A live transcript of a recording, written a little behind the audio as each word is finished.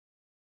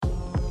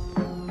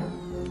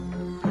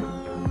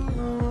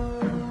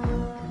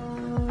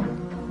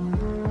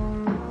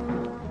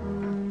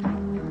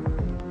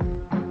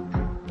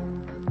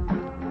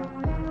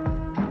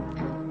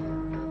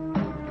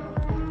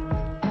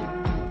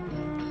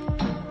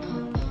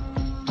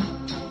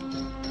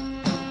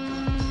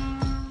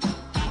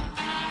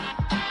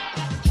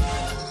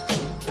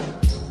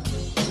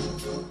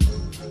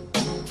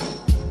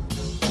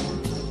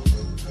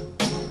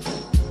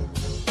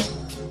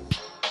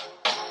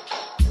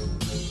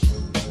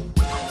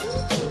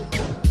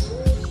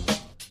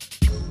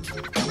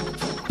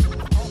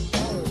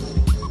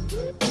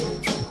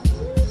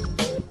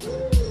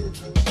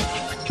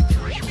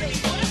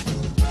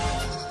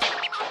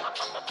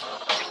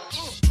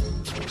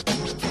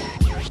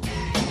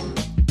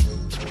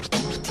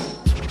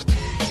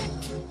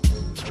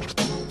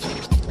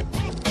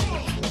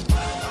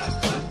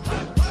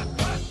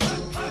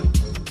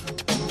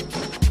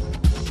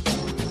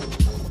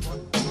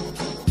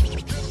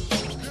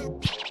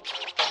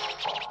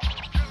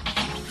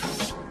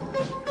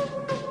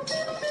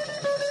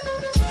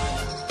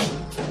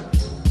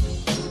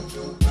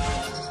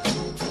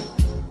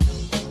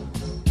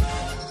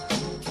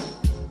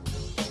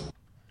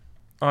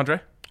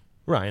Andre,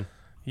 Ryan.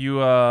 you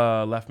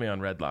left me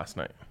on red last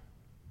night.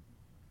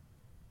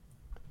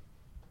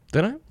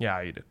 Did I?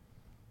 Yeah, you did.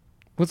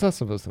 What's that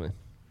supposed to mean?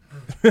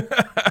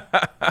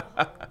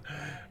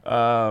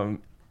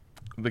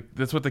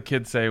 That's what the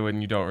kids say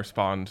when you don't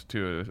respond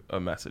to a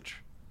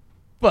message.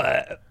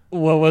 But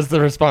what was the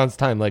response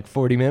time? Like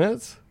 40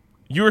 minutes?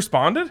 You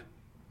responded?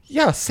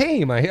 Yeah,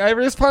 same. I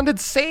responded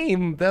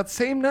same that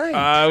same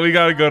night. We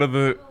got to go to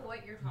the...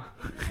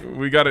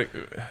 We got to...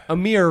 A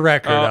mere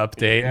record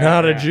update,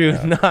 not a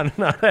June,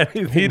 not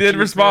anything. He did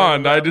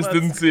respond. I just Let's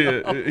didn't see go.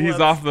 it. He's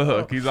Let's off the go.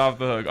 hook. He's off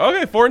the hook.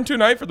 Okay, 4-2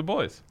 night for the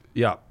boys.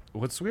 Yeah.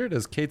 What's weird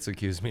is Kate's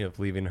accused me of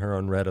leaving her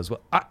on red as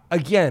well.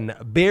 Again,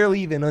 barely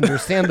even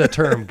understand the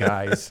term,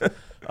 guys.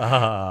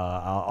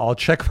 I'll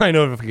check my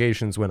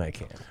notifications when I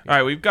can. All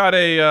right, we've got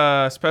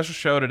a special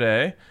show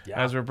today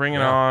as we're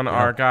bringing on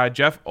our guy,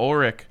 Jeff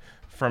Ulrich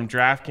from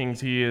DraftKings.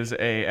 He is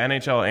a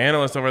NHL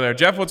analyst over there.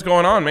 Jeff, what's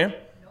going on, man?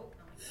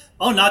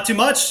 Oh, not too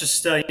much.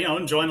 Just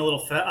enjoying a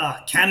little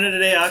Canada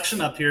Day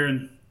action up here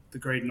in the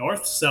Great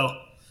North. So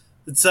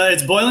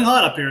it's boiling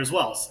hot up here as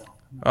well. So.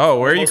 Oh,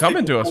 where are you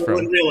coming to us I from?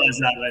 wouldn't realize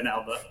that right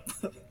now,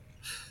 but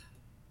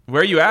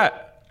Where are you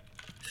at?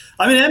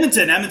 I'm in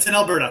Edmonton,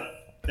 Alberta.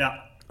 Yeah.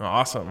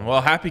 Awesome.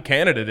 Well, happy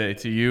Canada Day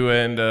to you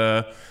and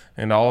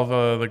all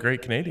of the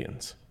great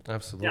Canadians.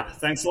 Absolutely. Yeah.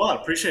 Thanks a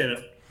lot. Appreciate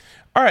it.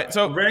 All right,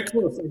 so Very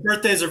close. Our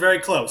birthdays are very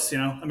close.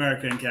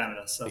 America and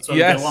Canada. So that's why we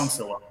get along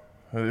so well.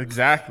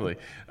 Exactly.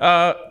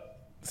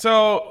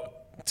 So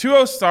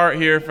 2-0 start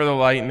here for the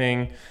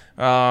Lightning,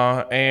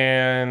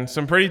 and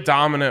some pretty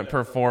dominant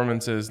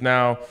performances.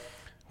 Now,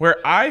 where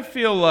I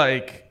feel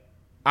like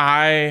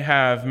I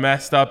have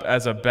messed up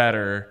as a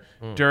bettor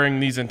during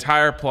these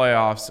entire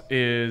playoffs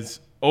is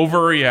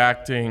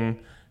overreacting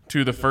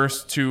to the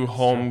first two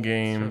home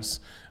games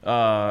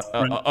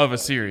of a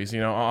series.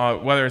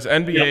 Whether it's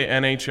NBA,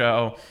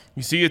 NHL,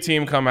 you see a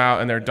team come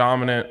out and they're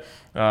dominant.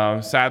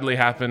 Sadly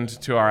happened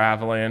to our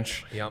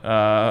Avalanche,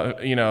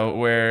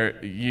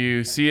 where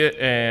you see it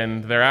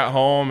and they're at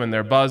home and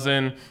they're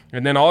buzzing.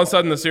 And then all of a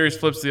sudden the series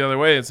flips the other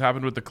way. It's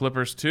happened with the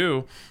Clippers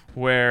too,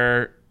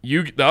 where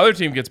the other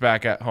team gets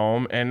back at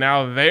home and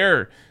now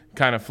they're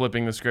kind of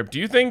flipping the script. Do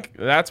you think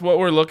that's what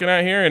we're looking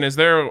at here? And is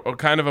there a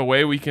kind of a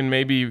way we can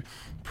maybe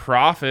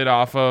profit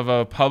off of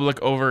a public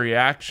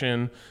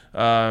overreaction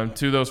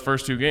to those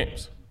first two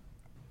games?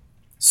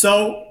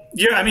 So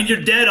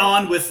you're dead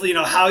on with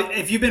how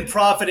if you've been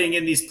profiting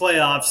in these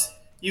playoffs,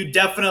 you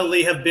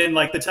definitely have been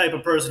like the type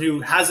of person who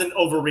hasn't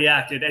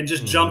overreacted and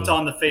just jumped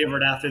on the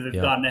favorite after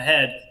they've gotten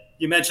ahead.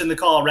 You mentioned the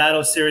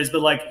Colorado series, but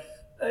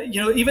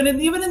even in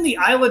the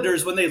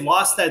Islanders when they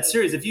lost that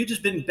series, if you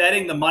just been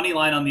betting the money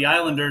line on the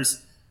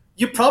Islanders,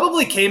 you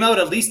probably came out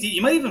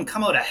you might even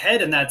come out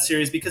ahead in that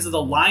series because of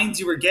the lines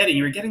you were getting.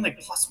 You were getting like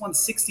plus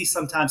 160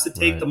 sometimes to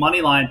take the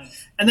money line,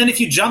 and then if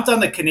you jumped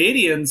on the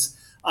Canadians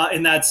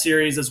in that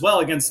series as well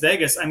against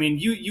Vegas, I mean,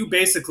 you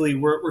basically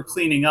were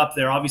cleaning up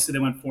there. Obviously, they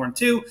went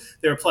 4-2.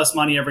 They were plus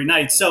money every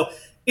night. So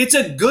it's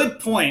a good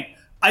point.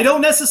 I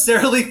don't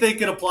necessarily think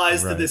it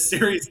applies to this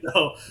series,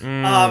 though.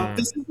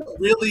 This is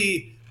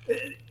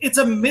it's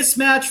a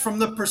mismatch from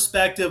the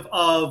perspective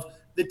of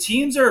the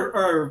teams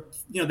are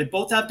they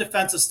both have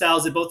defensive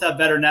styles. They both have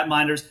better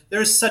netminders.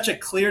 There's such a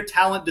clear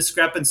talent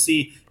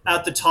discrepancy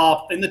at the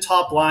top, in the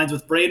top lines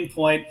with Braden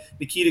Point,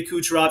 Nikita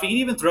Kucherov. You can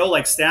even throw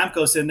like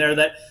Stamkos in there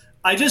that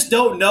I just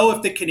don't know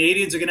if the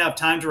Canadians are going to have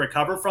time to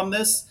recover from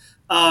this.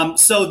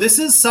 So this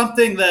is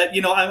something that,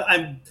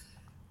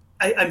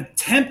 I'm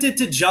tempted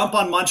to jump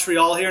on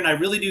Montreal here, and I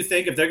really do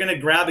think if they're going to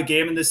grab a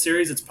game in this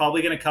series, it's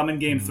probably going to come in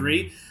Game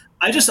 3.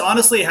 I just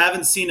honestly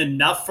haven't seen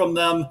enough from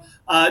them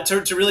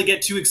to really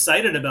get too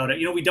excited about it.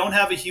 We don't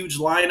have a huge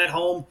line at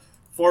home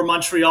for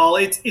Montreal.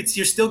 It's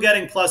you're still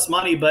getting plus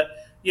money, but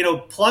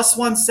plus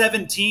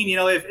 117.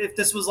 If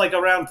this was like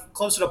around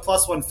closer to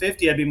plus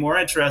 150, I'd be more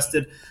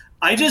interested.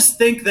 I just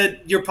think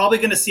that you're probably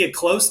going to see a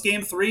close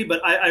Game 3,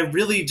 but I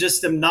really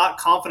just am not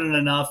confident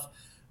enough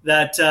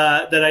that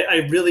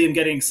I really am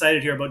getting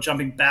excited here about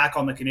jumping back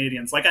on the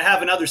Canadians, like I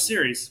have in other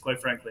series, quite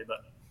frankly.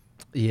 But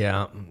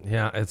yeah,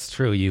 it's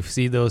true. You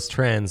see those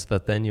trends,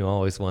 but then you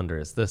always wonder: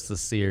 is this the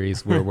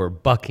series where we're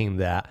bucking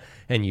that,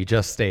 and you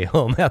just stay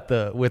home with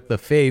the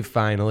fave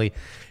finally?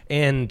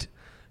 And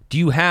do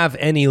you have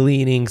any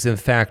leanings, in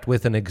fact,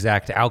 with an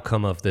exact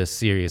outcome of this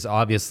series?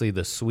 Obviously,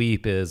 the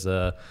sweep is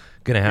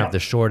going to have the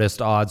shortest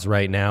odds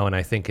right now, and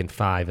I think in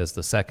 5 is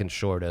the second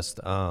shortest.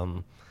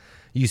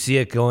 You see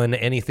it going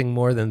anything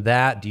more than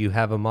that? Do you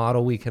have a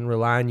model we can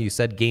rely on? You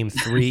said Game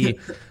 3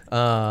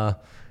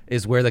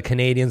 is where the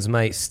Canadians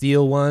might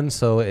steal one.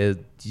 So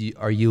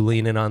are you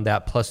leaning on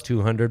that plus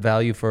 200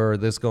 value for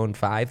this going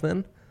 5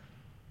 then?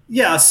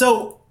 Yeah.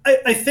 So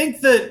I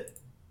think that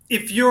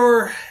if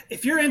you're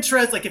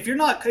interested, like if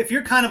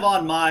you're kind of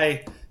on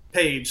my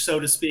page, so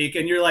to speak,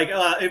 and you're like,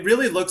 it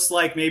really looks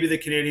like maybe the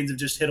Canadians have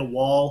just hit a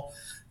wall,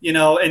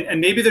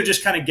 and maybe they're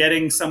just kind of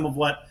getting some of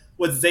what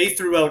they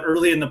threw out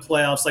early in the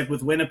playoffs, like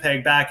with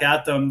Winnipeg back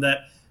at them, that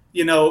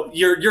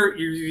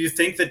you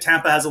think that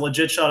Tampa has a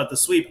legit shot at the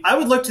sweep. I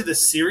would look to the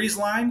series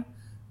line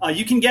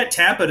You can get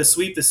Tampa to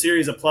sweep the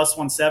series at plus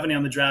 170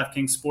 on the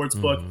DraftKings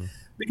Sportsbook,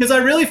 because I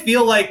really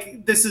feel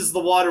like this is the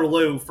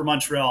Waterloo for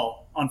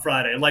Montreal on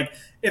Friday. Like,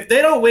 if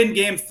they don't win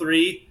Game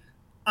 3,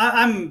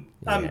 I'm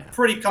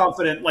pretty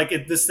confident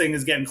this thing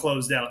is getting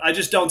closed out. I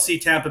just don't see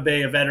Tampa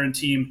Bay, a veteran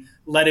team,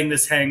 letting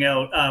this hang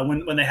out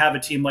when they have a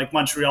team like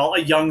Montreal, a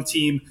young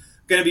team,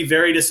 going to be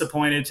very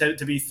disappointed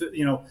to be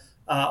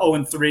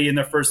 0-3 in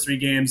their first 3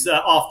 games,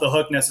 off the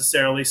hook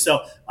necessarily.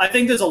 So I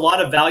think there's a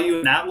lot of value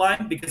in that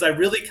line, because I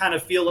really kind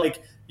of feel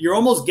like you're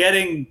almost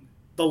getting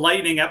the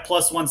Lightning at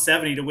plus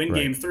 170 to win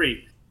Game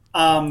 3.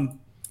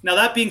 Now,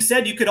 that being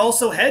said, you could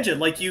also hedge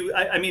it.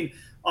 I mean,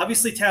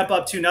 obviously Tampa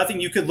up 2-0.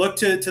 You could look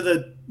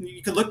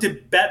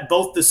to bet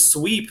both the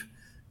sweep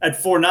at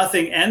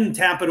 4-0 and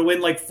Tampa to win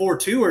like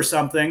 4-2 or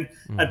something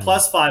at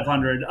plus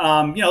 500.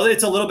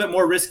 It's a little bit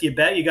more risky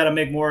bet. You got to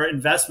make more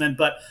investment,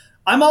 but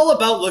I'm all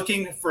about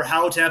looking for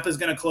how Tampa is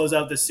going to close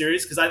out this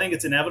series, because I think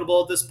it's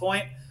inevitable at this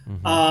point.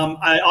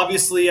 I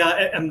obviously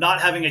am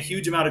not having a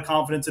huge amount of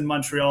confidence in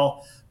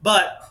Montreal,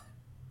 but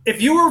if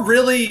you were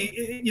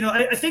really,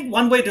 I think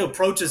one way to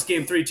approach this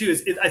Game 3 too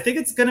is I think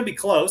it's going to be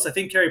close. I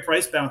think Carey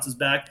Price bounces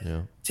back.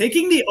 Yeah.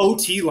 Taking the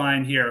OT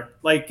line here,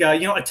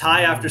 a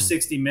tie after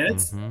 60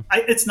 minutes,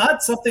 it's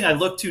not something I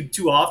look to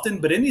too often,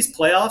 but in these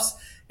playoffs,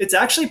 it's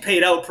actually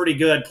paid out pretty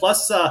good.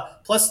 Plus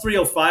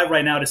 305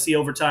 right now to see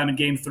overtime in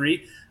Game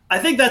 3. I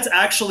think that's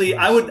actually,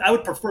 I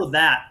would prefer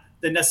that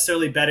than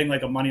necessarily betting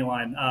like a money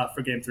line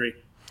for Game 3.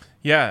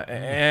 Yeah,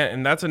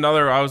 and that's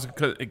another.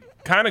 It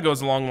kind of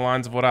goes along the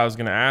lines of what I was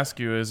going to ask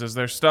you. Is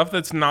there stuff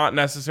that's not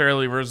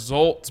necessarily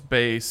results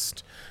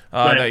based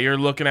that you're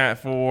looking at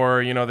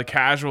for the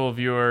casual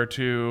viewer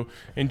to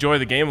enjoy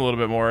the game a little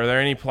bit more? Are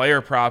there any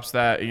player props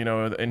that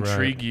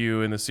intrigue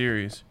you in the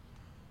series?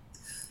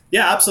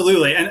 Yeah,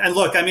 absolutely. And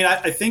look, I mean,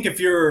 I think if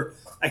you're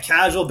a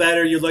casual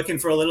bettor, you're looking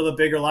for a little bit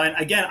bigger line.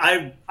 Again,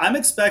 I'm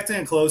expecting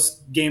a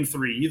close Game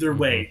 3 either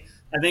way.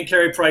 I think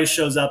Carey Price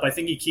shows up. I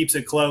think he keeps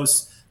it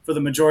close for the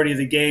majority of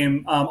the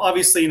game.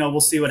 Obviously, we'll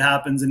see what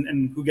happens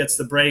and who gets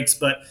the breaks.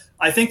 But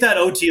I think that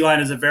OT line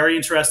is a very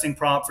interesting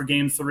prop for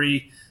Game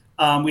 3.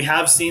 We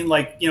have seen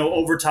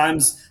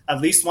overtimes, at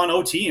least one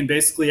OT in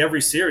basically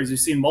every series. We've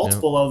seen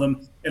multiple of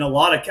them in a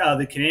lot of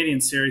the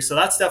Canadian series. So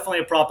that's definitely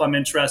a prop I'm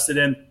interested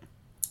in.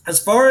 As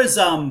far as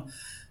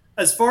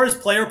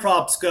player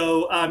props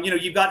go,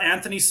 you've got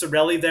Anthony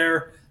Cirelli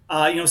there.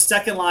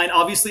 Second line,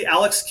 obviously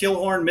Alex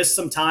Killorn missed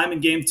some time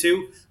in Game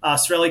 2.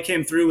 Cirelli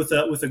came through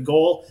with a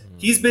goal.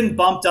 He's been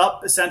bumped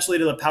up essentially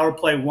to the power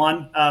play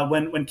 1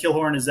 when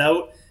Killorn is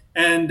out.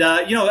 And,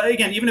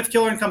 again, even if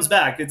Killorn comes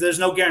back, there's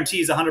no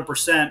guarantees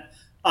 100%.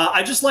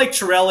 I just like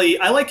Cirelli.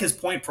 I like his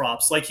point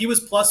props. Like, he was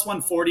plus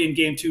 140 in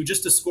Game 2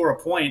 just to score a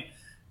point.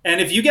 And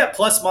if you get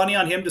plus money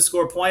on him to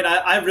score a point,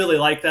 I really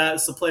like that.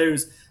 It's the player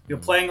who's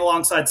playing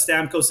alongside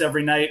Stamkos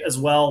every night as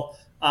well.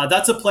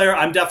 That's a player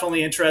I'm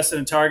definitely interested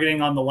in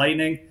targeting on the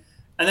Lightning.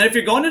 And then if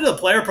you're going into the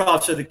player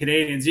props for the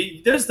Canadians,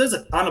 there's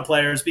a ton of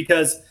players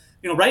because,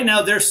 right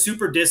now they're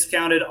super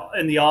discounted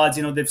in the odds.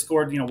 They've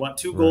scored,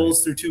 2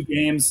 goals through 2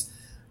 games.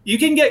 You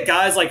can get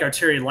guys like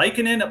Arturi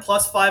Lehkonen at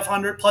plus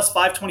 500, plus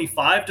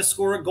 525 to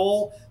score a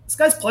goal. This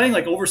guy's playing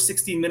like over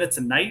 16 minutes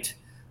a night.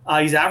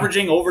 He's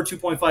averaging over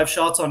 2.5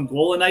 shots on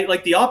goal a night.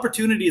 Like, the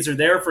opportunities are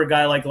there for a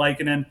guy like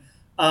Lehkonen.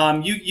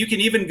 You can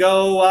even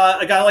go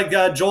a guy like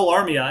Joel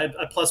Armia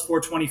at plus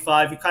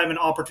 425. He's kind of an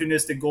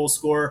opportunistic goal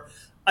scorer.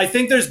 I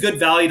think there's good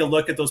value to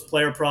look at those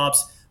player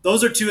props.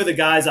 Those are 2 of the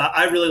guys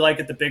I really like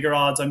at the bigger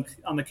odds on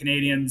the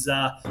Canadians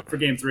for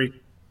Game 3.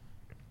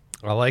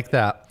 I like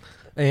that.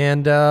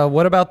 And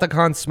what about the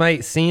Conn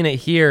Smythe? Seeing it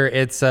here,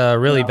 it's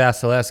really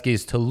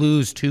Vasilevsky's to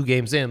lose 2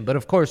 games in. But,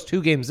 of course,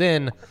 2 games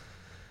in,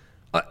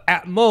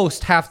 at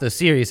most, half the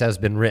series has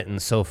been written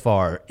so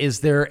far.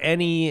 Is there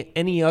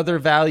any other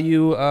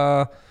value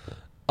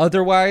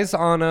otherwise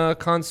on a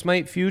Conn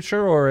Smythe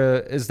future, or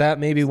is that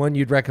maybe one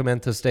you'd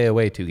recommend to stay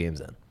away 2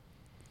 games in?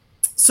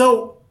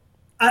 So,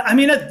 I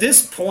mean, at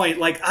this point,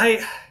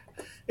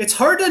 it's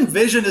hard to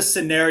envision a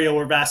scenario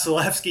where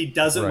Vasilevsky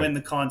doesn't win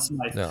the Conn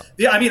Smythe. No.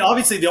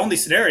 Obviously, the only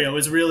scenario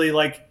is really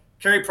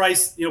Carey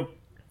Price,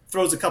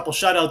 throws a couple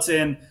shutouts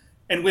in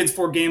and wins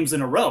 4 games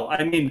in a row.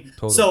 I mean,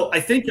 totally. So I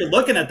think you're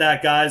looking at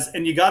that, guys,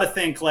 and you got to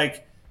think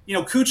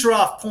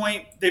Kucherov,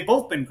 Point, they've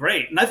both been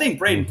great. And I think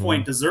Braden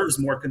Point deserves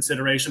more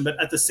consideration.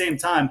 But at the same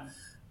time,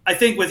 I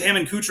think with him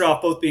and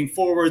Kucherov both being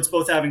forwards,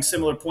 both having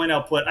similar point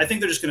output, I think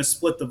they're just going to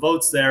split the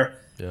votes there.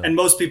 Yeah. And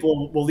most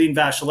people will lean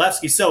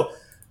Vasilevsky. So,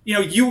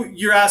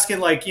 you're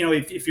asking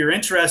if you're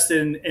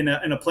interested in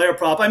a player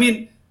prop. I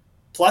mean,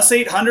 plus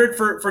 800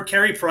 for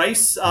Carey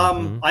Price.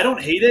 I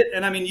don't hate it.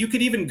 And I mean, you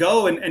could even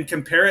go and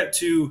compare it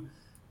to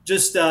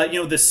just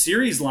the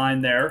series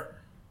line there.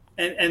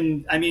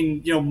 And I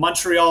mean,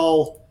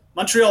 Montreal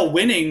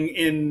winning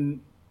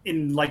in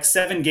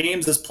 7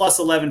 games is plus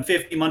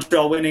 1150.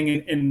 Montreal winning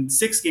in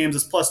 6 games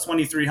is plus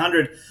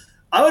 2300.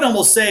 I would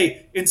almost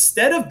say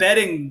instead of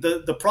betting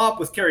the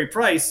prop with Carey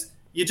Price,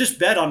 you just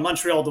bet on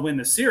Montreal to win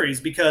the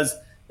series, because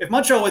if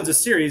Montreal wins a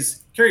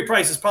series, Carey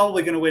Price is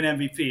probably going to win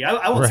MVP.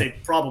 I won't say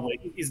probably.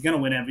 He's going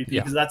to win MVP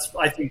because that's,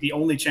 I think, the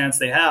only chance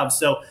they have.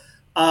 So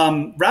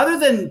rather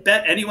than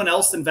bet anyone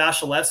else than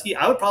Vasilevsky,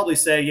 I would probably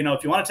say,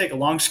 if you want to take a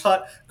long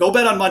shot, go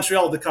bet on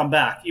Montreal to come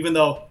back, even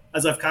though,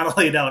 as I've kind of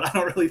laid out, I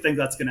don't really think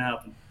that's going to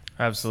happen.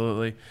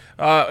 Absolutely.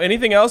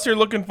 Anything else you're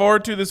looking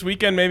forward to this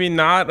weekend? Maybe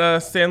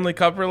not Stanley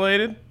Cup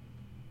related?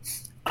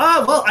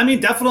 Well, I mean,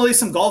 definitely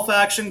some golf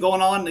action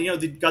going on. They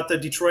got the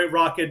Detroit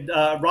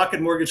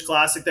Rocket Mortgage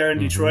Classic there in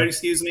Detroit,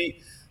 excuse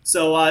me.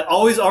 So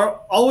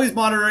always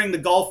monitoring the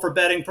golf for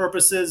betting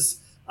purposes.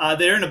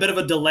 They're in a bit of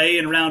a delay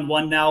in round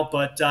one now,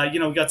 but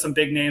we got some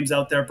big names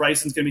out there.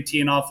 Bryson's going to be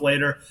teeing off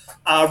later.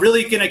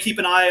 Really going to keep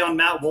an eye on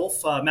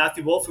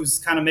Matthew Wolff, who's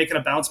kind of making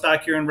a bounce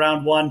back here in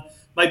round one.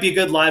 Might be a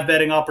good live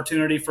betting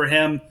opportunity for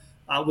him.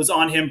 Was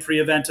on him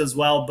pre-event as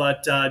well,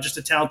 but just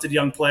a talented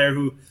young player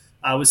who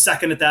was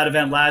second at that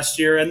event last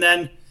year. And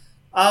then,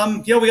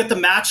 we got the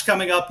match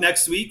coming up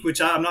next week, which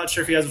I'm not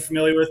sure if you guys are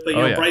familiar with,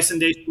 but Bryson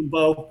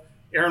DeChambeau,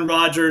 Aaron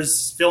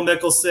Rodgers, Phil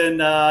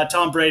Mickelson,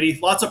 Tom Brady,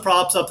 lots of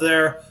props up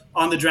there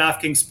on the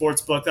DraftKings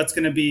Sportsbook. That's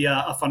going to be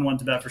a fun one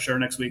to bet for sure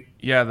next week.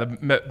 Yeah,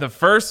 the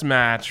first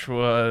match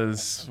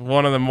was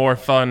one of the more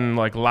fun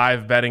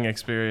live betting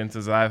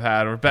experiences I've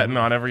had. We're betting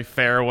on every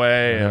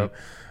fairway and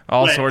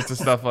all sorts of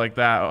stuff like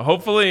that.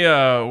 Hopefully,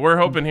 we're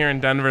hoping here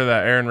in Denver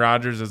that Aaron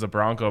Rodgers is a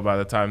Bronco by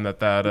the time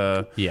that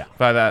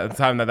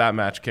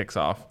match kicks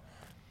off.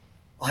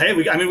 Well, hey,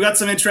 we got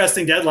some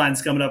interesting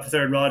deadlines coming up with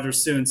Aaron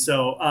Rodgers soon,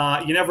 so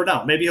you never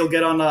know. Maybe he'll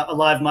get on a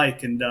live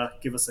mic and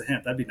give us a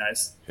hint. That'd be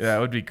nice. Yeah,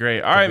 that would be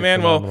great. All right,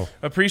 man. Well,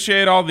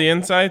 appreciate all the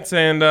insights,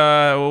 and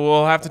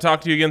we'll have to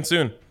talk to you again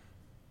soon.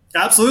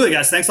 Absolutely,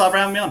 guys. Thanks a lot for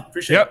having me on.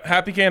 Appreciate it. Yep.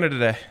 Happy Canada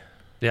Day.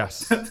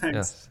 Yes. Thanks.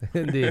 Yes,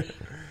 indeed.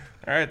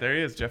 All right, there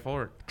he is, Jeff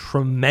Ulrich.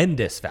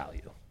 Tremendous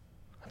value.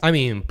 I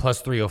mean,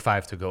 plus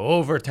 305 to go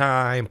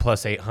overtime,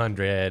 plus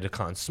 800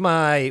 Conn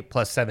Smythe,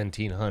 plus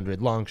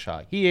 1700 long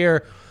shot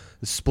here.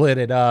 Split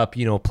it up,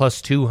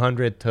 plus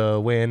 200 to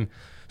win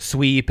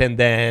sweep, and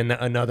then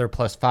another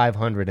plus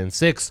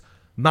 506.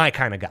 My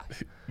kind of guy.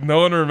 No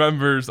one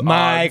remembers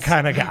my odds.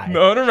 kind of guy.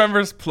 No one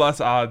remembers plus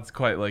odds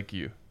quite like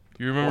you.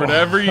 You remembered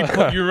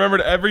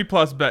every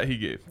plus bet he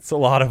gave. It's a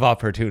lot of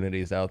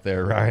opportunities out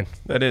there, Ryan.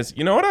 That is.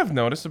 You know what I've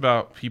noticed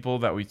about people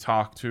that we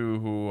talk to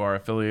who are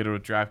affiliated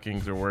with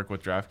DraftKings or work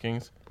with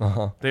DraftKings?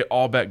 They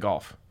all bet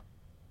golf.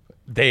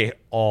 They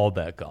all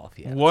bet golf,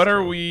 yeah. What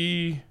are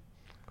we...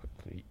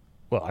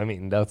 Well, I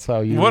mean, that's how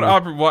you...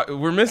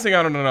 We're missing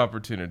out on an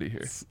opportunity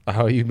here.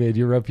 How you made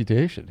your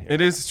reputation here. It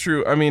is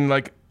true. I mean,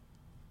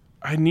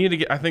 I need to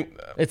get... I think...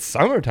 It's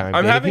summertime,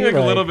 I'm having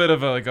a little bit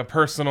of a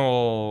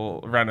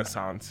personal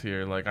renaissance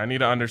here. I need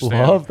to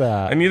understand. Love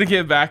that. I need to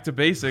get back to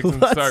basics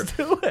and Let's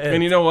do it.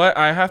 And you know what?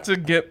 I have to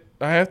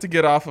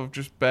get off of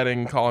just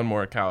betting Colin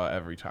Morikawa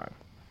every time.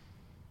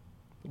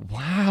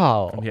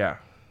 Wow. Yeah.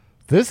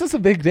 This is a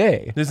big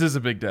day. This is a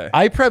big day.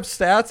 I prepped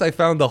stats. I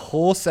found the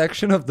whole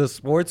section of the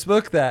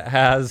sportsbook that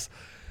has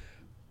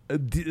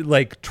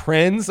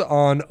trends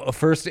on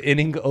first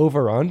inning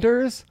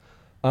over-unders.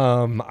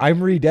 I'm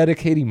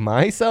rededicating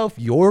myself.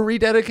 You're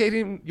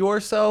rededicating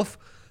yourself.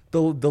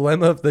 The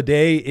dilemma of the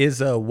day is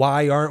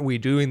why aren't we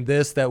doing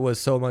this? That was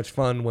so much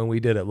fun when we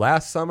did it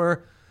last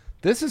summer.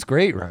 This is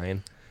great,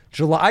 Ryan.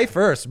 July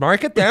 1st.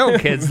 Mark it down,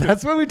 kids.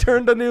 That's when we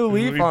turned a new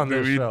leaf on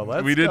this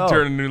show. We did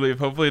turn a new leaf.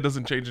 Hopefully it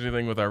doesn't change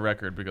anything with our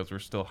record because we're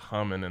still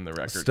humming in the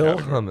record Still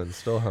category.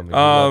 humming.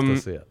 Love to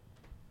see it.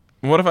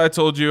 What if I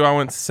told you I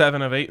went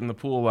 7 of 8 in the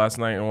pool last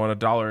night and won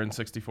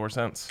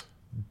 $1.64?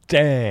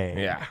 Dang.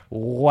 Yeah.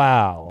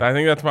 Wow. I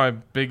think that's my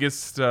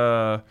biggest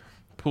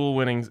pool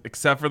winnings,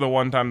 except for the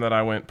one time that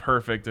I went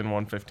perfect and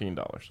won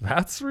 $15.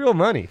 That's real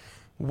money.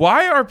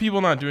 Why are people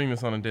not doing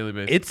this on a daily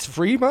basis? It's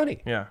free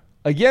money. Yeah.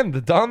 Again, the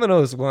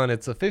Domino's one,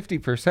 it's a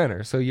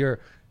 50%er. So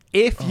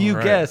if you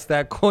guess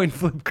that coin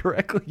flip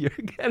correctly, you're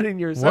getting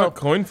yourself. What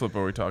coin flip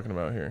are we talking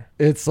about here?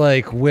 It's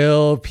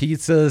will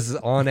pizzas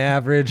on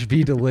average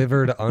be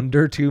delivered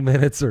under 2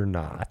 minutes or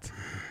not?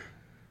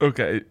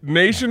 Okay.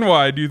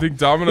 Nationwide, do you think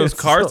Domino's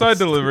carside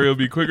delivery will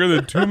be quicker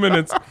than 2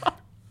 minutes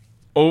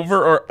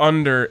over or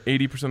under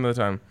 80% of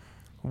the time?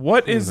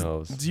 Who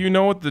knows? Do you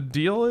know what the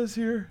deal is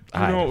here?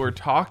 Do you know what we're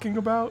talking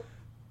about?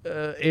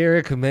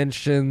 Eric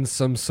mentioned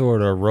some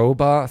sort of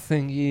robot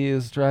thingy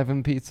is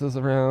driving pizzas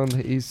around.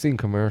 He's seen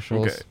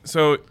commercials. Okay,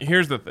 so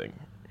here's the thing.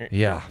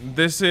 Yeah.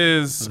 This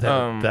is...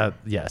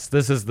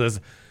 this is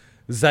the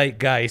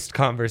zeitgeist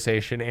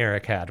conversation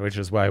Eric had, which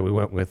is why we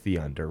went with the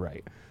under,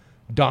 right?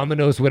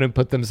 Domino's wouldn't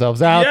put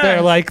themselves out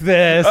there like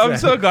this. I'm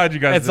so glad you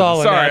guys it's did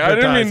all Sorry, I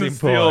didn't mean to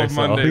steal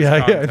Monday's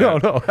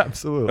content. No,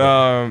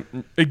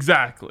 absolutely.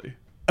 Exactly.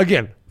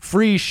 Again,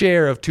 free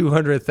share of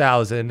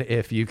 200,000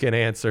 if you can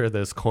answer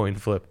this coin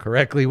flip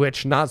correctly,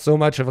 which not so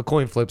much of a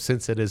coin flip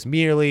since it is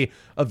merely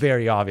a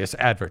very obvious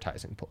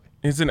advertising ploy.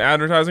 It's an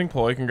advertising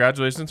ploy.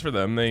 Congratulations for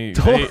them.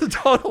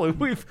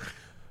 Totally.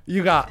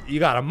 You got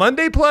a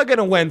Monday plug and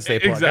a Wednesday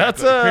plug.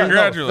 Exactly. That's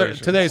congratulations.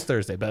 Today's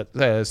Thursday,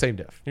 but same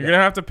diff. You're gonna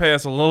have to pay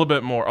us a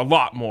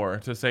lot more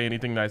to say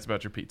anything nice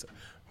about your pizza.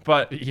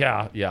 But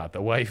Yeah.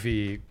 The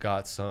wifey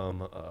got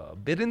some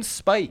bit in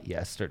spite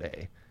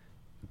yesterday.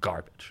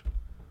 Garbage.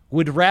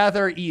 Would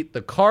rather eat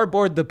the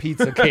cardboard the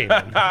pizza came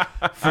in,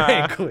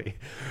 frankly.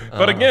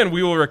 again,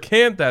 we will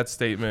recant that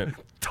statement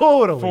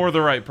Totally. for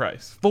the right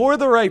price. For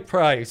the right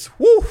price.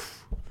 Woo!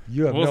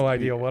 You have We'll no see.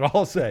 idea what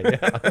I'll say.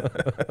 Yeah.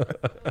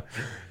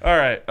 All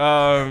right,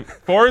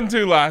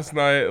 4-2 last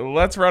night.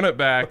 Let's run it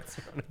back.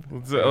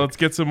 Let's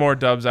get some more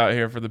dubs out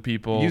here for the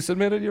people. You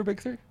submitted your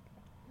big three?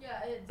 Yeah,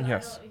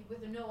 Yes.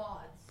 with no odds.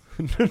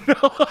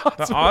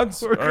 The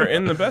odds are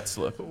in the bet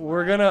slip.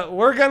 We're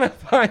gonna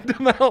find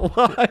them out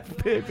live,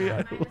 baby.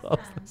 I love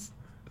this.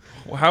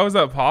 How is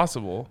that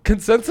possible?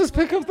 Consensus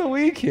pick of the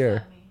week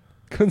here.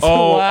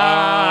 Oh,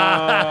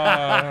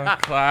 wow.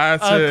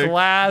 classic. A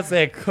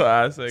classic.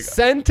 Classic.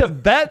 Sent a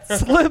bet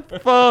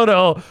slip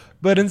photo,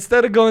 but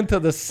instead of going to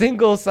the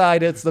single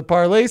side, it's the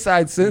parlay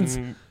side. Since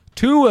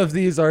two of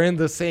these are in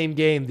the same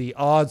game, the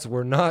odds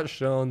were not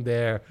shown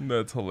there.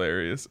 That's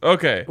hilarious.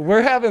 Okay.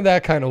 We're having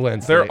that kind of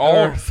Wednesday. They're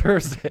all- or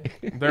Thursday.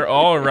 They're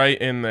all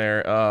right in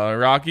there.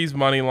 Rockies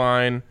money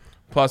line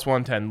plus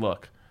 110.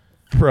 Look,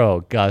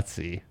 Bro,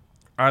 gutsy.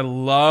 I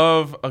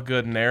love a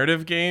good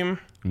narrative game.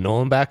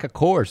 Nolan back at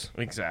Coors.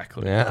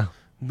 Exactly. Yeah.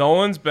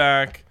 Nolan's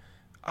back.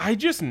 I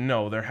just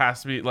know there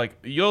has to be, like,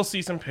 you'll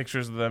see some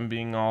pictures of them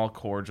being all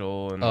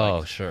cordial and Oh,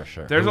 like, sure.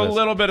 there's Who a is it?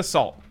 little bit of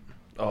salt.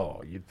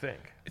 Oh, you'd think.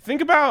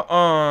 Think about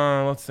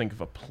let's think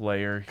of a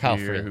player Kyle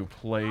here Freeland. who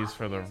plays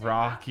for the I don't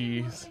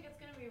Rockies. think it's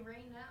gonna be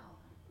rain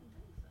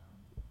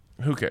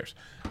now. Who cares?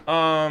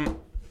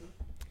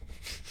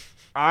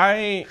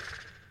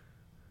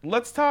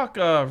 Let's talk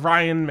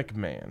Ryan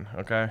McMahon,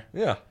 okay?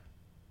 Yeah.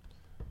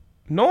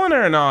 Nolan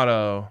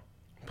Arenado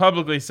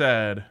publicly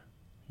said,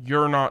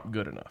 "You're not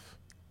good enough."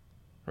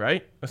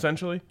 Right?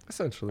 Essentially.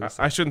 Essentially.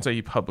 I shouldn't say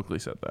he publicly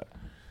said that.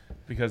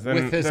 Because then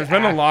With his there's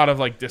been a act- lot of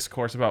like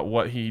discourse about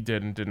what he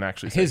did and didn't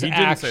actually say. His He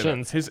didn't say that.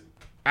 actions. His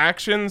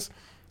actions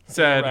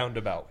said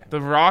roundabout.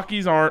 the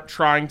Rockies aren't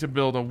trying to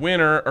build a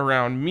winner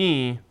around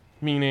me,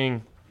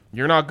 meaning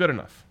you're not good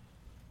enough.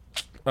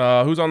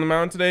 Who's on the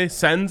mound today?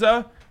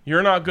 Senza,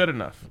 you're not good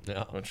enough.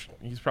 Yeah. Which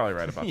he's probably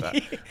right about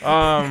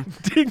that.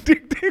 Ding,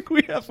 ding, ding.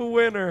 We have a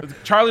winner.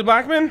 Charlie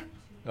Blackmon,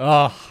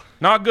 Oh,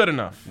 not good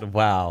enough.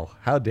 wow.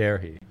 How dare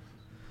he?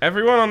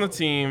 Everyone on the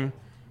team,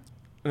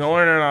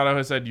 Nolan Arenado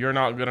has said you're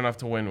not good enough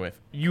to win with.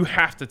 You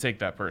have to take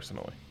that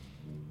personally.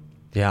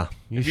 Yeah.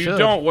 If you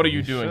don't, what are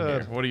you doing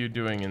here? What are you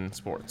doing in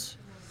sports?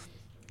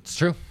 It's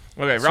true.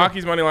 Okay,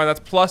 Rockies money line,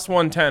 that's plus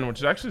 110, which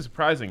is actually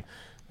surprising.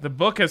 The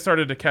book has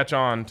started to catch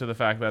on to the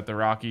fact that the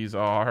Rockies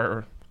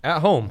are At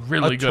home.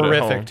 Really a good at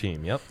terrific home.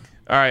 team. Yep.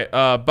 all right.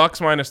 Bucks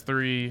minus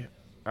 3.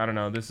 I don't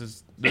know. This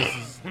is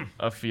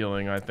a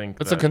feeling. I think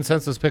It's a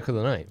consensus pick of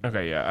the night.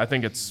 okay. Yeah, I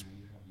think it's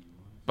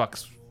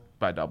Bucks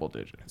by double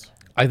digits.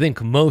 I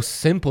think most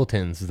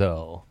simpletons,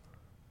 though,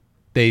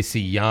 they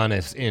see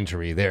Giannis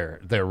injury. They're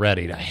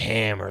ready to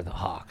hammer the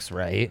Hawks,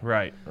 right?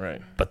 Right.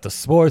 But the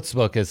sports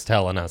book is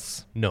telling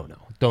us, no,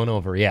 don't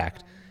overreact.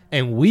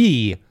 And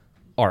we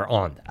are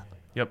on that.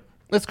 Yep.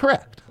 That's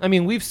correct. I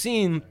mean, we've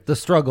seen the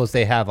struggles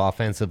they have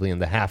offensively in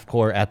the half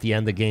court at the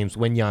end of games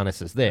when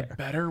Giannis is there.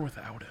 Better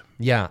without him.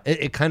 Yeah,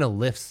 it kind of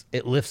lifts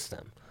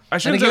them. I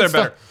shouldn't And say they're against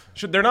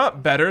better. They're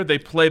not better. They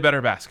play better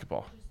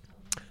basketball.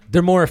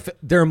 They're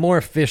more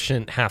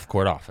efficient half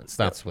court offense.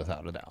 That's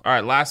without a doubt. All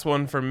right, last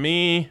one for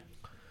me.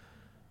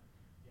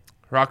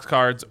 Rocks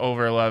cards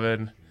over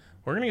 11.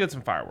 We're gonna get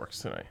some fireworks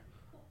tonight.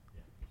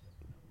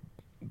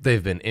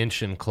 They've been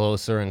inching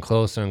closer and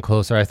closer and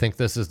closer. I think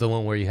this is the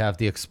one where you have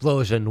the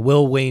explosion.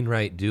 Will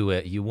Wainwright do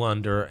it? You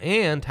wonder.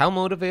 And how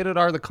motivated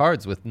are the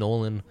Cards with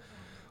Nolan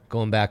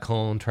going back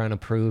home, trying to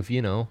prove,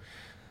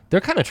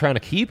 they're kind of trying to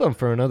keep him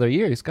for another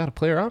year. He's got a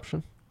player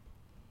option.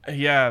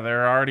 Yeah,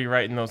 they're already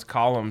writing those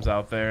columns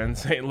out there in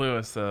St.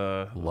 Louis.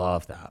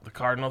 Love that. The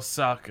Cardinals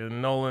suck,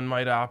 and Nolan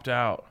might opt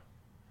out.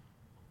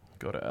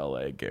 Go to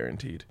L.A.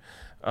 guaranteed.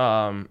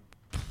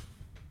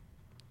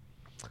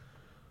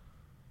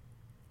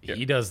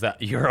 He does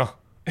that.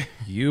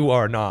 You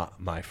are not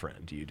my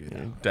friend. You do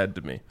that. Dead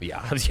to me.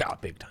 Yeah,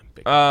 big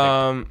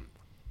time.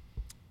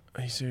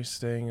 Are you serious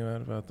staying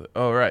about the?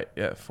 Oh right,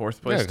 yeah,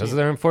 fourth place. Yeah, because team.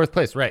 they're in fourth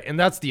place, right? And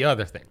that's the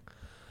other thing.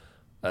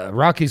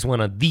 Rockies one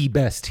of the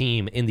best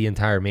team in the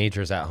entire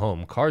majors at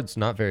home. Cards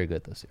not very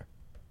good this year,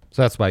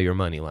 so that's why your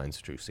money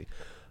line's juicy.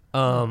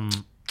 I'm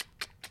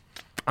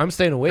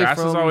staying away Grass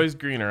from. is always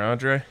greener,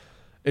 Andre.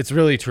 It's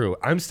really true.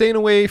 I'm staying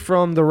away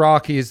from the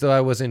Rockies, though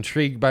I was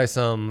intrigued by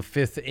some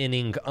fifth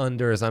inning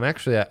unders.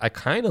 I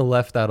kind of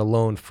left that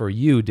alone for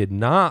you. Did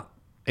not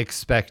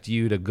expect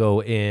you to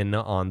go in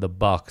on the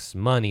Bucks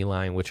money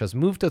line, which has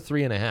moved to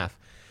 3.5.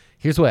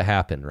 Here's what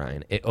happened,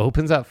 Ryan. It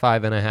opens at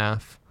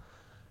 5.5.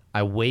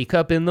 I wake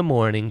up in the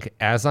morning,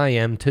 as I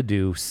am to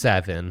do,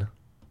 7.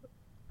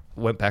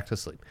 Went back to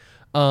sleep.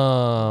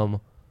 How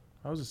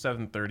was a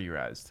 7:30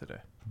 rise today?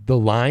 The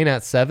line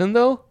at 7,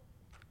 though,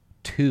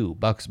 2.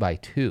 Bucks by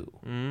 2.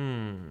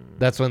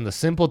 That's when the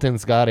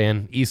simpletons got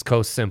in. East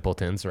Coast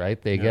simpletons, right?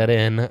 They get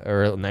in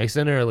nice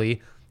and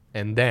early.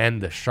 And then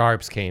the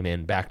Sharps came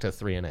in back to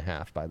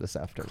 3.5 by this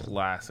afternoon.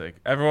 Classic.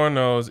 Everyone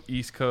knows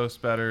East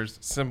Coast bettors,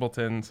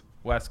 simpletons,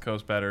 West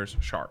Coast bettors,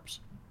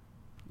 sharps.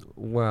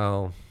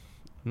 Well,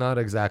 not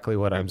exactly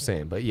what I'm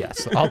saying, but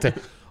yes,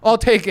 I'll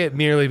take it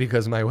merely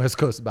because my West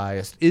Coast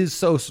bias is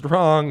so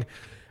strong.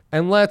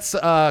 And let's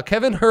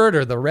Kevin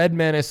Herter, the Red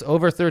Menace,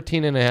 over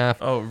 13.5.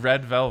 Oh,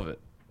 Red Velvet.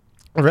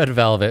 Red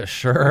Velvet,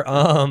 sure.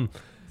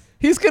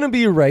 He's going to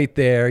be right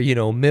there.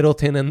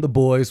 Middleton and the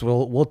boys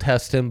will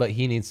test him, but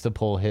he needs to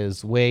pull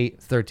his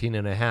weight.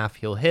 13.5,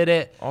 he'll hit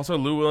it. Also,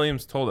 Lou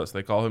Williams told us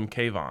they call him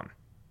Kayvon.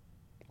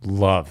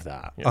 Love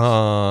that. Yes.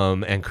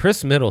 And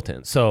Chris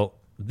Middleton. So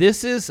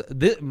this is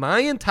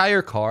my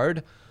entire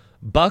card.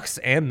 Bucks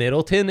and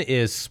Middleton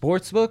is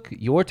sportsbook.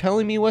 You're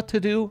telling me what to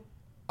do.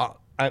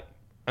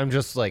 I'm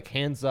just like,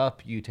 hands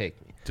up, you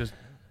take me. Just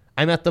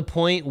I'm at the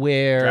point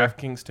where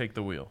DraftKings take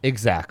the wheel.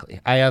 exactly.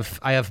 I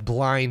have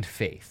blind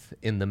faith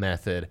in the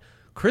method.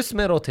 Chris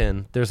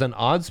Middleton, there's an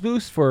odds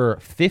boost for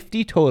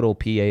 50 total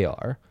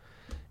PAR,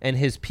 and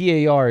his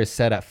PAR is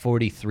set at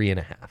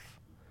 43.5.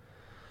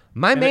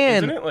 My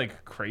man, Isn't it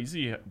like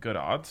crazy good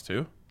odds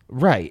too?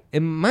 right?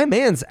 And my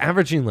man's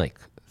averaging like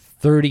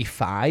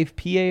 35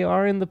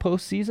 PAR in the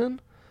postseason.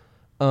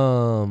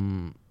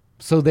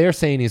 So they're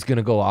saying he's going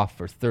to go off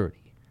for 30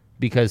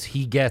 because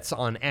he gets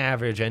on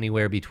average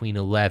anywhere between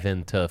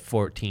 11 to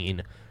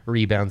 14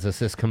 rebounds,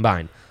 assists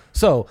combined.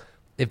 So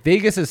if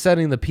Vegas is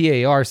setting the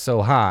PAR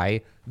so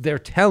high, they're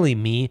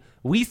telling me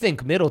we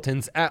think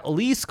Middleton's at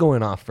least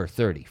going off for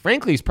 30.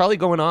 Frankly, he's probably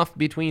going off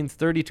between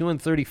 32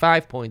 and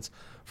 35 points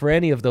for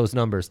any of those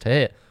numbers to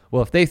hit.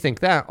 Well, if they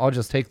think that, I'll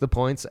just take the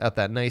points at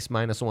that nice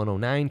minus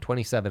 109,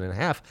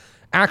 27.5.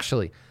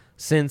 Actually,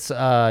 since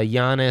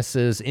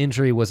Giannis's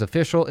injury was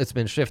official, it's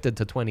been shifted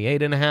to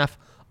 28.5.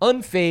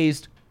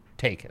 Unfazed,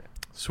 taking it.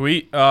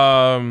 Sweet.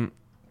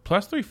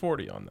 Plus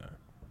 340 on that.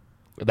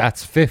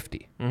 That's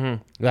 50.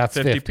 Mm-hmm. That's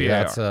 50 50.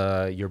 PAR.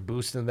 That's you're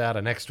boosting that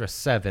an extra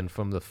 7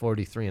 from the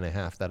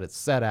 43.5 that it's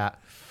set at.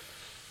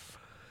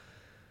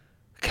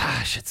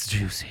 Gosh, it's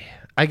juicy.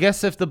 I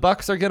guess if the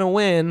Bucks are gonna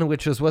win,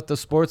 which is what the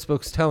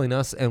sportsbook's telling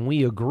us, and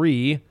we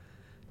agree,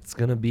 it's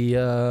gonna be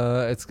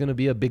a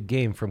big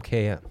game from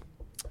KM.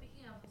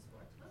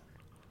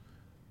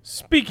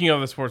 Speaking of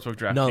the sportsbook,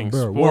 DraftKings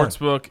Number one.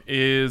 sportsbook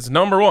is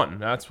number one.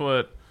 That's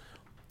what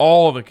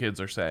all the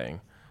kids are saying,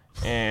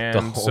 and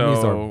The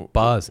homies so are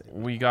buzzing.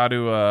 we got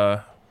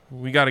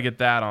to get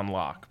that on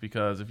lock,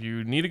 because if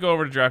you need to go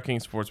over to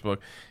DraftKings Sportsbook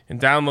and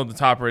download the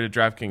top-rated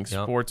DraftKings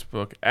Yep.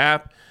 Sportsbook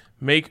app,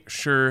 make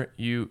sure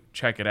you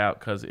check it out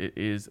because it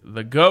is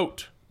the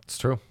GOAT. It's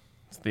true.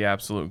 It's the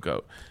absolute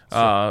GOAT.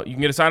 You can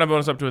get a sign-up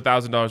bonus up to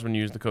 $1,000 when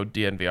you use the code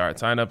DNVR at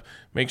sign-up.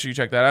 Make sure you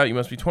check that out. You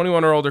must be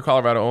 21 or older.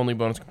 Colorado only.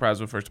 Bonus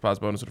comprised of a first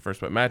deposit bonus and a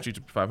first bet match. Each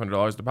up to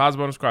 $500. Deposit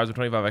bonus requires a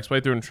 25x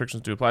playthrough.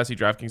 Restrictions to apply. See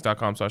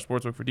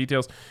DraftKings.com/sportsbook for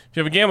details. If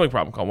you have a gambling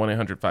problem, call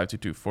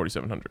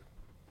 1-800-522-4700.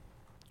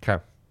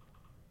 Okay.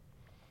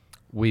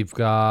 We've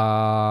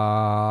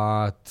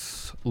got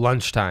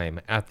lunchtime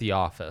at the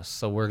office,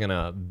 so we're going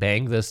to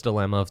bang this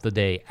dilemma of the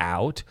day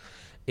out.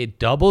 It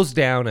doubles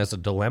down as a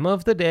dilemma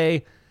of the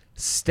day,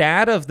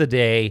 stat of the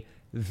day,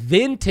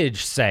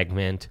 vintage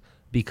segment,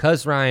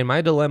 because, Ryan, my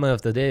dilemma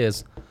of the day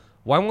is,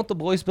 why won't the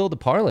boys build a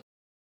parlay?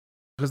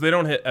 Because they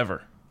don't hit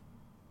ever.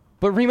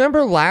 But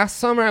remember last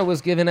summer I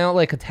was giving out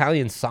like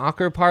Italian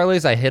soccer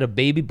parlays. I hit a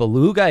baby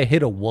beluga. I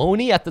hit a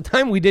wony. At the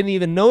time, we didn't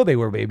even know they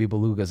were baby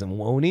belugas and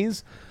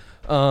wonies.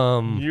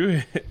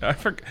 I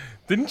forgot.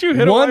 Didn't you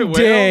hit a One white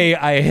day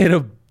whale? I hit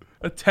A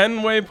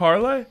 10-way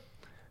parlay?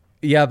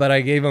 Yeah, but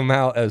I gave them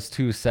out as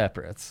two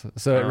separates.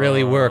 So it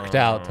really worked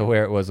out to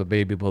where it was a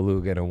baby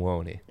beluga and a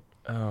wony.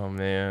 Oh,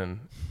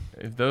 man.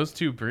 If those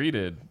two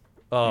breeded,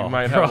 Oh, you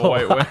might have a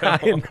white whale.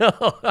 I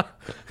know.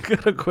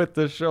 Could have quit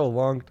this show a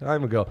long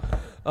time ago.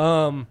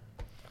 So,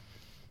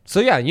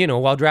 yeah,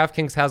 while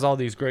DraftKings has all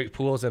these great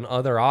pools and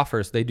other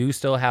offers, they do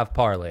still have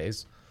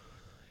parlays.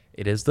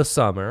 It is the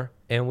summer,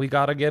 and we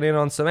got to get in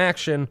on some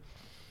action.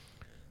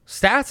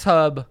 Stats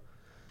Hub,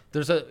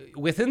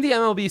 within the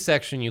MLB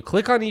section, you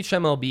click on each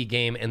MLB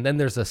game, and then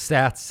there's a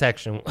stats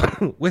section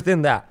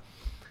within that.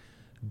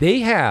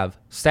 They have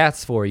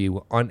stats for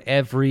you on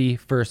every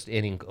first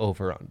inning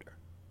over-under,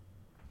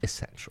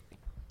 essentially.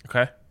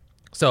 Okay.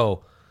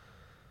 So,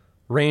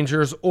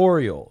 Rangers,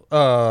 Oakland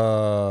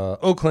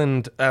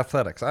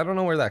Athletics. I don't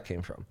know where that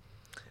came from.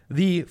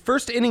 The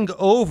first inning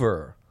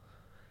over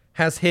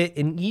has hit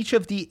in each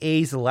of the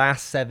A's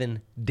last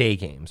 7 day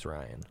games,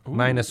 Ryan. Ooh.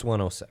 Minus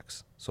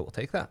 106. So we'll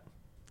take that.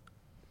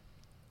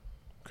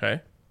 Okay.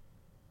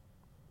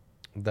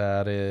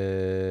 That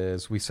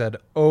is, we said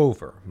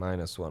over,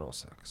 minus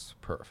 106.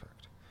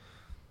 Perfect.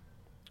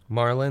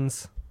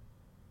 Marlins,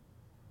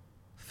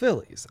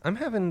 Phillies. I'm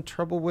having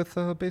trouble with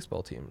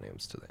baseball team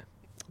names today.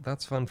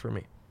 That's fun for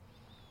me.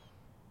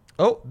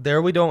 Oh,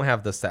 there we don't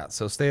have the stats,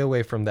 so stay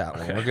away from that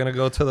one. Okay. We're going to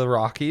go to the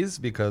Rockies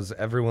because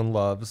everyone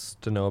loves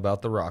to know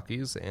about the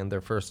Rockies and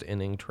their first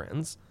inning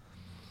trends.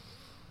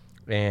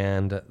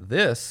 And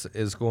this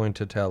is going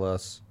to tell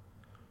us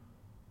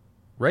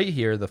right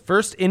here, the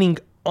first inning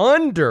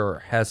under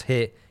has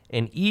hit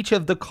in each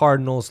of the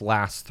Cardinals'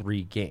 last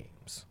 3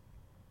 games.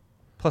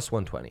 Plus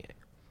 128.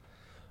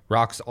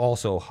 Rock's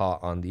also hot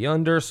on the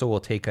under, so we'll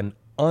take an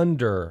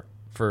under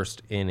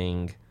first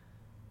inning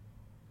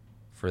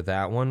for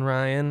that one,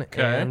 Ryan.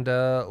 Okay. And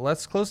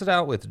let's close it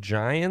out with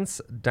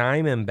Giants,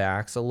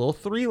 Diamondbacks, a little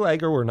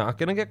 3-legger. We're not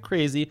going to get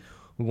crazy.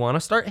 We want to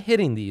start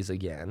hitting these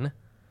again.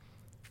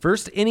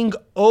 First inning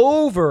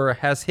over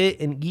has hit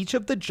in each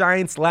of the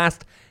Giants'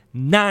 last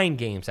 9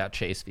 games at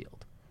Chase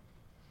Field.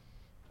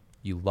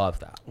 You love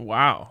that,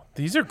 Wow.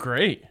 These are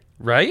great.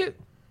 right?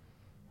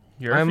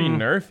 Yerfy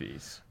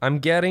nerfies. I'm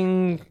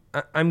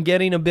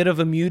getting a bit of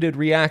a muted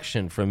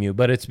reaction from you,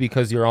 but it's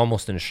because you're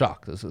almost in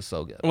shock. This is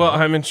so good. Well,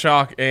 I'm in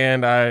shock,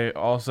 and I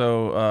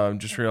also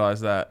just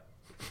realized that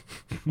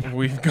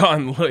we've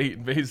gone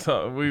late. Based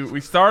on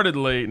we started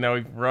late. Now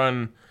we've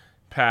run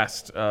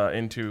past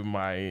into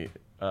my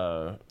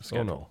oh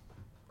schedule. no.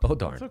 Oh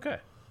darn. It's okay.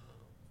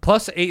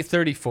 Plus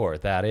 834.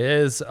 That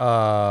is,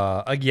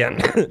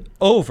 again,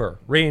 over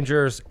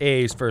Rangers,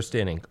 A's first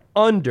inning.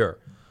 Under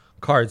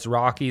Cards,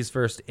 Rockies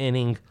first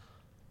inning.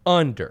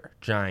 Under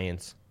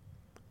Giants,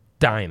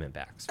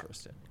 Diamondbacks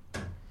first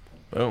inning.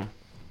 Boom.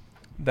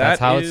 That's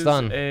how it's is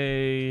done.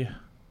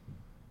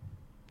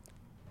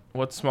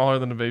 What's smaller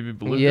than a baby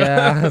beluga?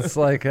 Yeah, it's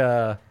like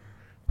that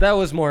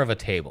was more of a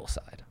table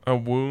side. A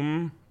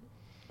womb.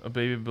 A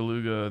baby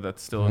beluga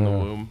that's still in the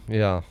womb.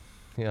 Yeah.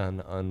 Yeah,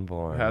 an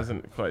unborn.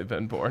 Hasn't quite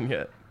been born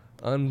yet.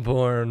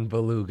 Unborn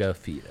beluga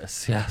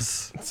fetus,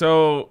 yes.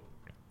 So,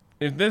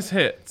 if this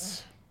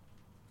hits,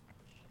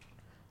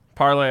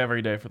 parlay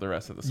every day for the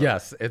rest of the summer.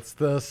 Yes, it's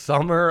the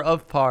summer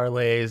of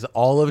parlays,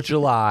 all of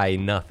July,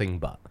 nothing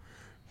but.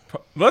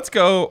 Let's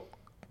go.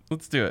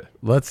 Let's do it.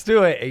 Let's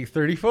do it.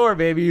 834,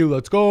 baby.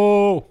 Let's go.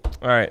 All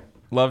right.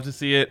 Love to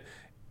see it.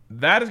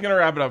 That is going to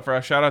wrap it up for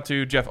us. Shout out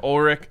to Jeff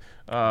Ulrich,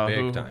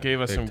 who time.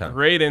 gave us Big some time.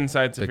 great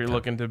insights if Big you're time.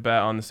 looking to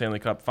bet on the Stanley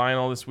Cup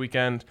final this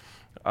weekend.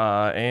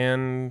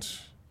 And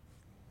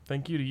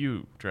thank you to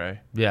you,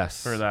 Dre,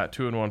 Yes. for that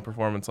 2-1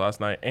 performance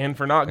last night and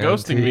for not And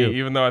ghosting to me, you.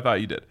 even though I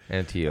thought you did.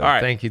 And to you. All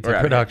right, Thank you we're to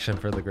outta here. production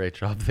for the great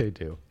job they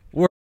do.